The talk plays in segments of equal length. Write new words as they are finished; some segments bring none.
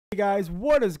Hey guys,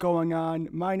 what is going on?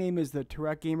 My name is the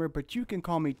Tourette Gamer, but you can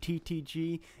call me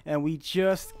TTG, and we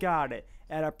just got it.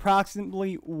 At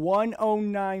approximately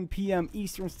 1:09 p.m.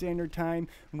 Eastern Standard Time,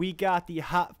 we got the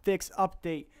hotfix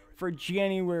update for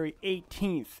January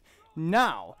 18th.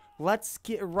 Now, let's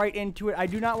get right into it. I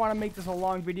do not want to make this a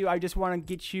long video. I just want to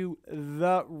get you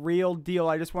the real deal.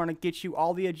 I just want to get you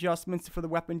all the adjustments for the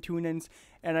weapon tune-ins,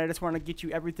 and I just want to get you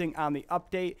everything on the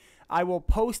update. I will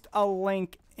post a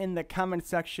link in the comment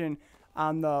section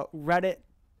on the Reddit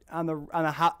on the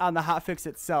hotfix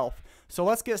itself. So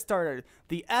let's get started.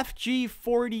 The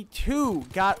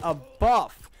FG42 got a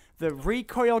buff. The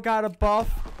recoil got a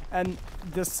buff, and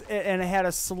it had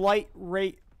a slight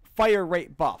fire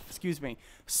rate buff. Excuse me.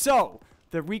 So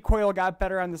the recoil got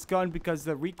better on this gun because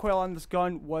the recoil on this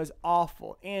gun was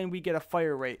awful, and we get a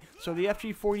fire rate. So the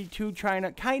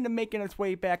FG42 kind of making its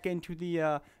way back into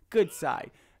the good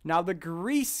side. Now the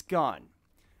grease gun.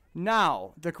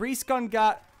 Now, the grease gun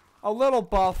got a little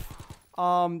buff.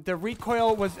 The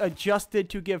recoil was adjusted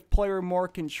to give player more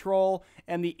control,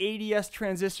 and the ADS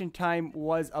transition time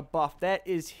was a buff. That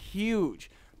is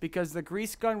huge because the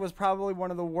grease gun was probably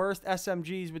one of the worst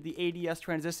SMGs with the ADS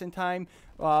transition time,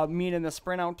 meaning the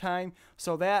sprint out time.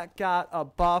 So that got a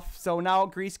buff. So now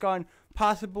grease gun,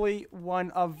 possibly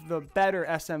one of the better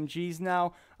SMGs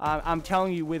now. I'm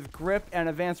telling you, with grip and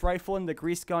advanced rifling, the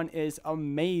grease gun is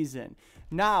amazing.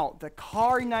 Now, the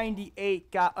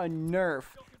Kar98 got a nerf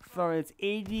for its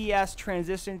ADS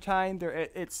transition time,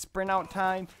 its sprint out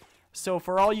time. So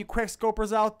for all you quick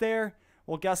scopers out there,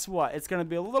 well, guess what? It's going to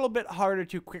be a little bit harder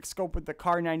to quick scope with the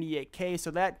Kar98K,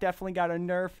 so that definitely got a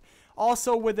nerf.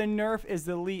 Also with a nerf is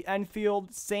the Lee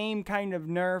Enfield, same kind of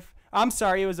nerf. I'm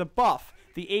sorry, it was a buff.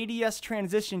 The ADS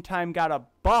transition time got a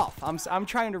buff. I'm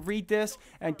trying to read this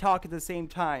and talk at the same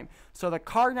time. So the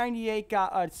Kar98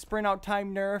 got a sprint out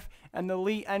time nerf, and the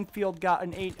Lee Enfield got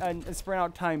a sprint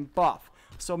out time buff.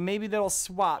 So maybe that'll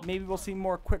swap. Maybe we'll see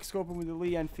more quick scoping with the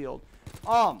Lee Enfield.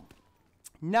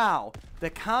 Now, the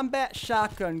combat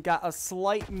shotgun got a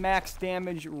slight max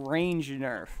damage range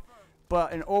nerf,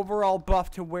 but an overall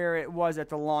buff to where it was at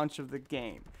the launch of the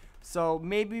game. So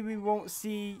maybe we won't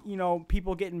see,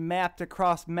 people getting mapped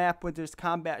across map with this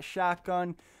combat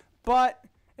shotgun, but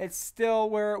it's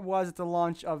still where it was at the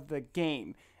launch of the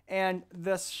game. And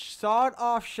the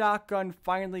sawed-off shotgun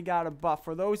finally got a buff.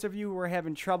 For those of you who are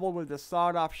having trouble with the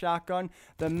sawed-off shotgun,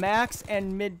 the max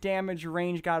and mid-damage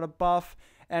range got a buff,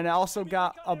 and it also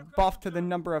got a buff to the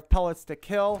number of pellets to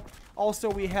kill.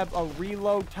 Also, we have a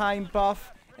reload time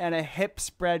buff and a hip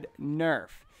spread nerf.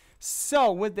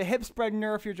 So, with the hip spread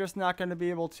nerf, you're just not going to be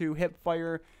able to hip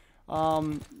fire.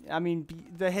 I mean,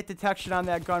 the hit detection on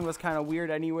that gun was kind of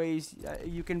weird anyways.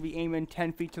 You can be aiming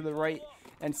 10 feet to the right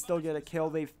and still get a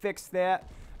kill. They fixed that,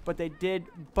 but they did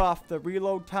buff the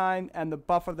reload time and the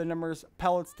buff of the numbers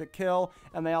pellets to kill,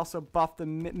 and they also buffed the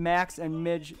max and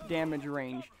mid damage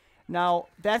range. Now,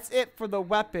 that's it for the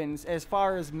weapons. As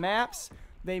far as maps,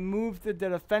 they moved the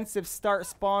defensive start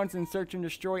spawns in Search and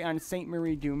Destroy on St.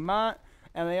 Marie du Mont,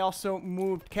 and they also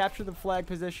moved capture the flag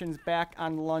positions back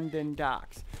on London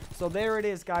docks. So there it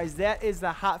is, guys. That is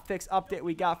the hotfix update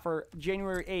we got for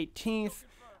January 18th.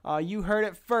 You heard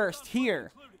it first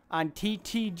here on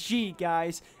TTG,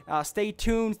 guys. Stay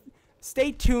tuned.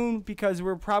 Stay tuned because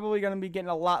we're probably going to be getting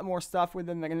a lot more stuff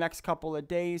within the next couple of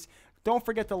days. Don't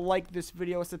forget to like this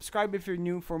video, subscribe if you're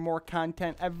new for more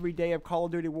content every day of Call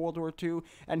of Duty World War II,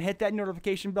 and hit that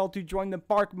notification bell to join the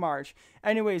Bark March.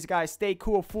 Anyways, guys, stay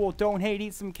cool, fool, don't hate,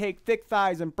 eat some cake, thick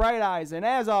thighs, and bright eyes, and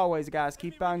as always, guys,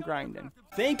 keep on grinding.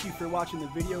 Thank you for watching the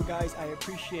video, guys. I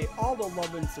appreciate all the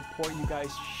love and support you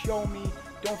guys show me.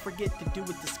 Don't forget to do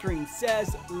what the screen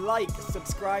says, like,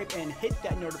 subscribe, and hit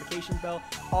that notification bell.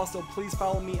 Also, please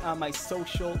follow me on my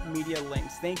social media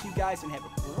links. Thank you, guys, and have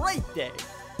a great day.